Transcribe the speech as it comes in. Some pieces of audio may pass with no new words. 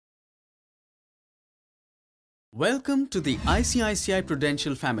Welcome to the ICICI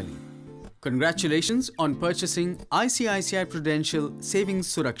Prudential family. Congratulations on purchasing ICICI Prudential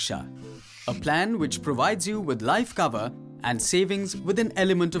Savings Suraksha, a plan which provides you with life cover and savings with an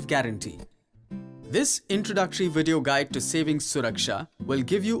element of guarantee. This introductory video guide to Savings Suraksha will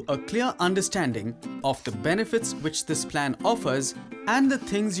give you a clear understanding of the benefits which this plan offers and the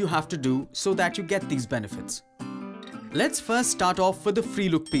things you have to do so that you get these benefits. Let's first start off with the free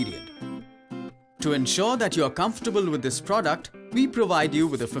look period. To ensure that you are comfortable with this product, we provide you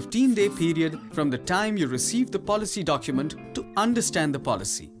with a 15-day period from the time you receive the policy document to understand the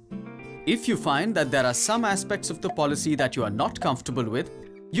policy. If you find that there are some aspects of the policy that you are not comfortable with,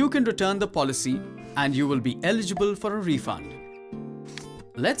 you can return the policy and you will be eligible for a refund.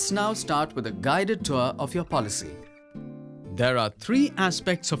 Let's now start with a guided tour of your policy. There are three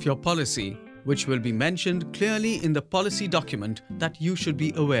aspects of your policy which will be mentioned clearly in the policy document that you should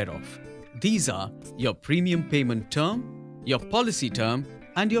be aware of. These are your premium payment term, your policy term,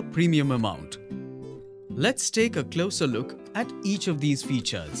 and your premium amount. Let's take a closer look at each of these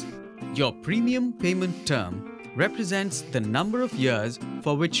features. Your premium payment term represents the number of years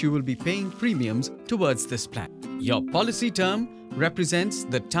for which you will be paying premiums towards this plan. Your policy term represents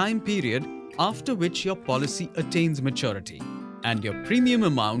the time period after which your policy attains maturity. And your premium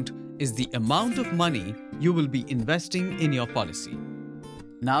amount is the amount of money you will be investing in your policy.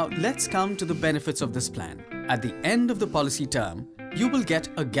 Now let's come to the benefits of this plan. At the end of the policy term, you will get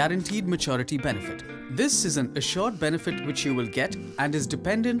a guaranteed maturity benefit. This is an assured benefit which you will get and is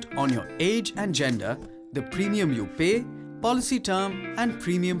dependent on your age and gender, the premium you pay, policy term and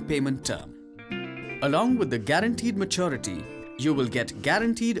premium payment term. Along with the guaranteed maturity, you will get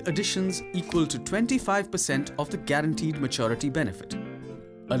guaranteed additions equal to 25% of the guaranteed maturity benefit.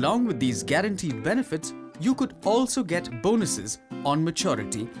 Along with these guaranteed benefits, you could also get bonuses on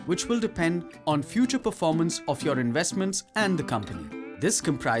maturity which will depend on future performance of your investments and the company. This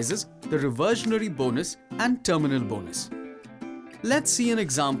comprises the reversionary bonus and terminal bonus. Let's see an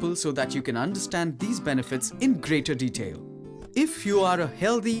example so that you can understand these benefits in greater detail. If you are a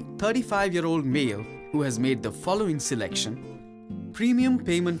healthy 35-year-old male who has made the following selection: premium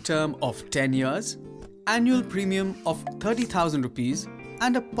payment term of 10 years, annual premium of 30,000 rupees,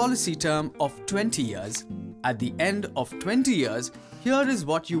 and a policy term of 20 years, at the end of 20 years, here is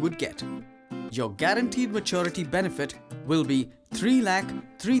what you would get. Your guaranteed maturity benefit will be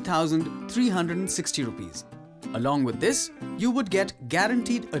 3,03,360 rupees. Along with this, you would get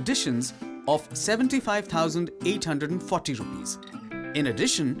guaranteed additions of 75,840 rupees. In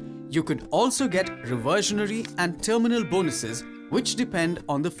addition, you could also get reversionary and terminal bonuses which depend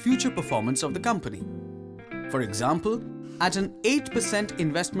on the future performance of the company. For example, at an 8%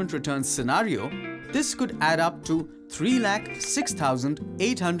 investment return scenario, this could add up to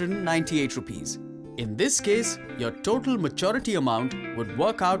 3,06,898 rupees. In this case, your total maturity amount would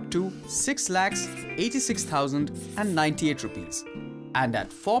work out to 6,86,098 rupees. And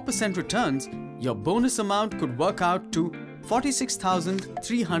at 4% returns, your bonus amount could work out to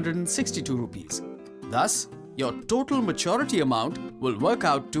 46,362 rupees. Thus, your total maturity amount will work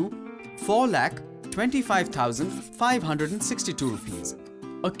out to 4,25,562 rupees.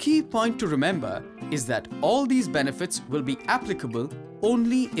 A key point to remember is that all these benefits will be applicable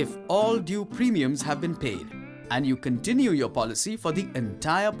only if all due premiums have been paid and you continue your policy for the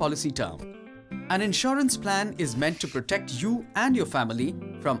entire policy term. An insurance plan is meant to protect you and your family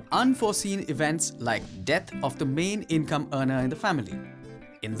from unforeseen events like death of the main income earner in the family.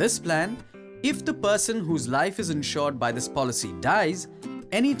 In this plan, if the person whose life is insured by this policy dies,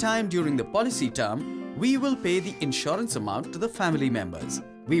 anytime during the policy term, we will pay the insurance amount to the family members.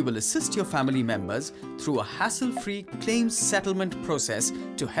 We will assist your family members through a hassle-free claims settlement process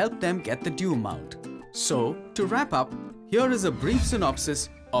to help them get the due amount. So, to wrap up, here is a brief synopsis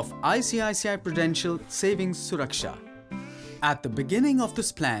of ICICI Prudential Savings Suraksha. At the beginning of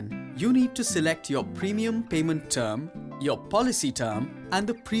this plan, you need to select your premium payment term, your policy term, and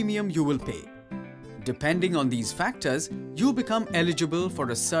the premium you will pay. Depending on these factors, you become eligible for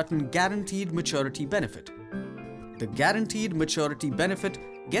a certain guaranteed maturity benefit. The guaranteed maturity benefit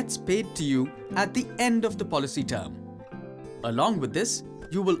gets paid to you at the end of the policy term. Along with this,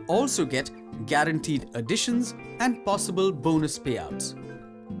 you will also get guaranteed additions and possible bonus payouts.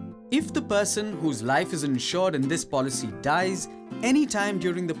 If the person whose life is insured in this policy dies anytime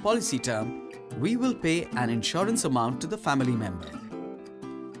during the policy term, we will pay an insurance amount to the family member.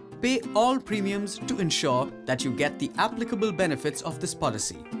 Pay all premiums to ensure that you get the applicable benefits of this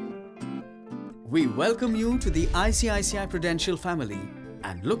policy. We welcome you to the ICICI Prudential family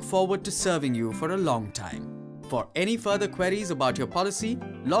and look forward to serving you for a long time. For any further queries about your policy,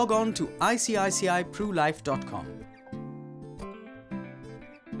 log on to ICICIPruLife.com.